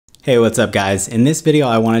Hey, what's up guys? In this video,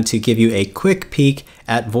 I wanted to give you a quick peek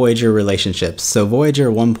at Voyager relationships. So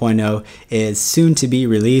Voyager 1.0 is soon to be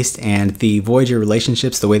released, and the Voyager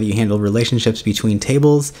relationships, the way that you handle relationships between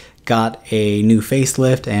tables, got a new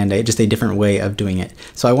facelift and just a different way of doing it.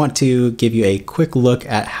 So I want to give you a quick look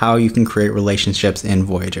at how you can create relationships in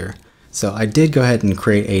Voyager. So I did go ahead and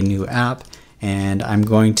create a new app, and I'm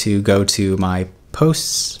going to go to my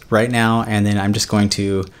posts right now, and then I'm just going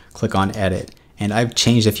to click on edit. And I've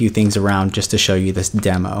changed a few things around just to show you this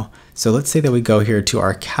demo. So let's say that we go here to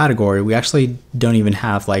our category. We actually don't even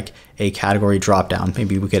have like a category dropdown.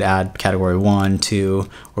 Maybe we could add category 1, 2,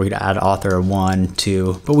 or we could add author 1,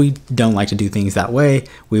 2, but we don't like to do things that way.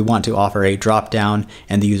 We want to offer a dropdown,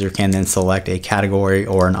 and the user can then select a category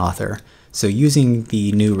or an author. So using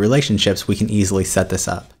the new relationships, we can easily set this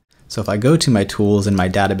up. So if I go to my tools in my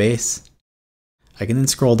database, I can then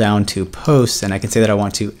scroll down to posts, and I can say that I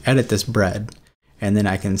want to edit this bread. And then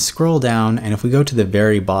I can scroll down, and if we go to the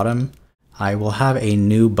very bottom, I will have a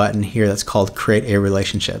new button here that's called create a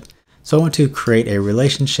relationship. So I want to create a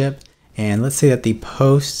relationship, and let's say that the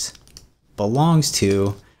post belongs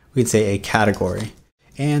to, we can say a category.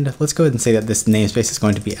 And let's go ahead and say that this namespace is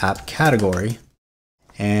going to be app category.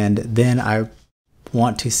 And then I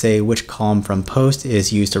want to say which column from post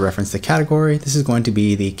is used to reference the category. This is going to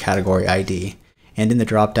be the category ID. And in the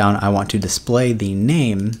dropdown, I want to display the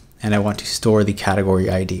name, and I want to store the category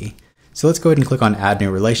ID. So let's go ahead and click on add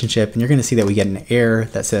new relationship, and you're going to see that we get an error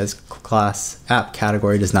that says class app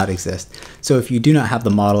category does not exist. So if you do not have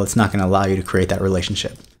the model, it's not going to allow you to create that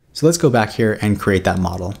relationship. So let's go back here and create that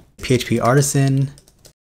model. PHP artisan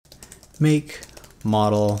make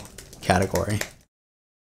model category.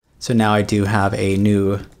 So now I do have a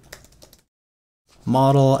new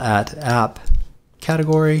model at app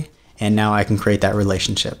category, and now I can create that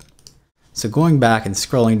relationship. So going back and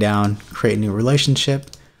scrolling down, create a new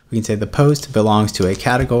relationship, we can say the post belongs to a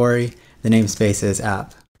category, the namespace is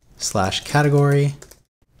app/category,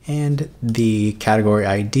 and the category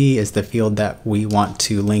ID is the field that we want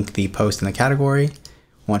to link the post in the category.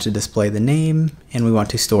 We want to display the name, and we want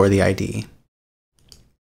to store the ID.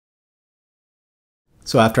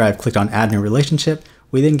 So after I've clicked on add new relationship,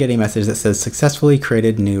 we then get a message that says successfully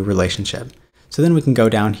created new relationship. So then we can go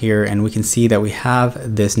down here and we can see that we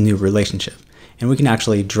have this new relationship, and we can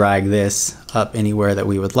actually drag this up anywhere that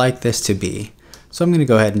we would like this to be. So I'm going to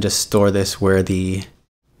go ahead and just store this where the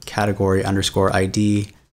category underscore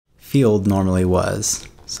ID field normally was.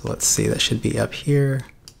 So let's see, that should be up here.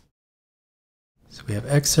 So we have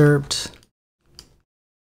excerpt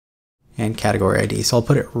and category ID. So I'll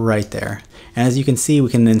put it right there. And as you can see,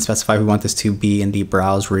 we can then specify we want this to be in the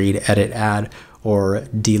browse, read, edit, add, or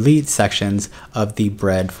delete sections of the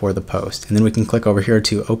bread for the post. And then we can click over here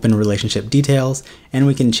to open relationship details, and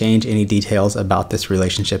we can change any details about this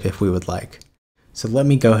relationship if we would like. So let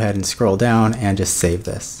me go ahead and scroll down and just save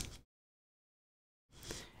this.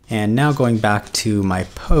 And now going back to my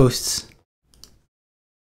posts,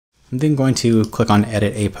 I'm then going to click on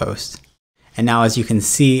edit a post. And now as you can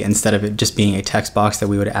see, instead of it just being a text box that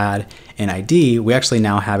we would add an ID, we actually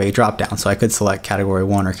now have a dropdown. So I could select category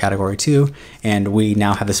 1 or category 2, and we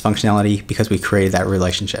now have this functionality because we created that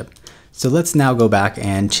relationship. So let's now go back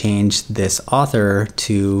and change this author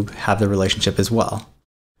to have the relationship as well.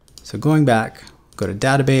 So going back, go to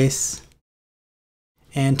database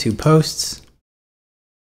and to posts,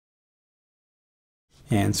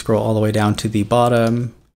 and scroll all the way down to the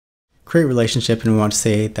bottom, create relationship, and we want to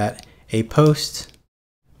say that a post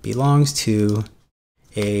belongs to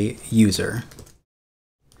a user.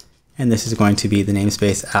 And this is going to be the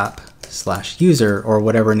namespace app/user, or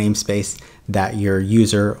whatever namespace that your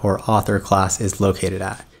user or author class is located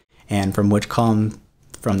at. And from which column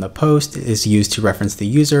from the post is used to reference the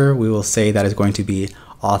user, we will say that is going to be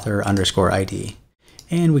author underscore ID.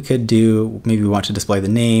 And we could do, maybe we want to display the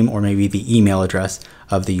name or maybe the email address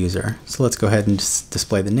of the user. So let's go ahead and just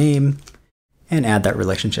display the name and add that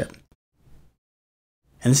relationship.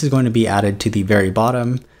 And this is going to be added to the very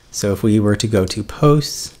bottom. So if we were to go to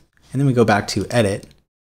posts, and then we go back to edit,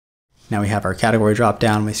 now we have our category drop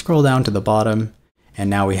down, we scroll down to the bottom,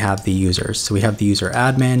 and now we have the users. So we have the user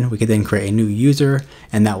admin, we could then create a new user,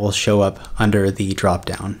 and that will show up under the drop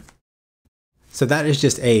down. So that is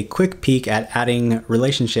just a quick peek at adding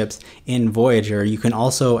relationships in Voyager. You can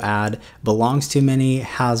also add belongs to many,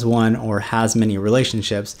 has one, or has many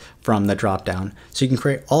relationships from the dropdown. So you can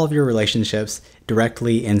create all of your relationships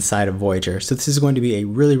directly inside of Voyager. So this is going to be a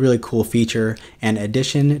really, really cool feature and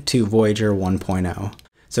addition to Voyager 1.0.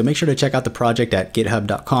 So make sure to check out the project at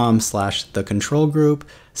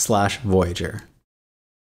github.com/thecontrolgroup/Voyager.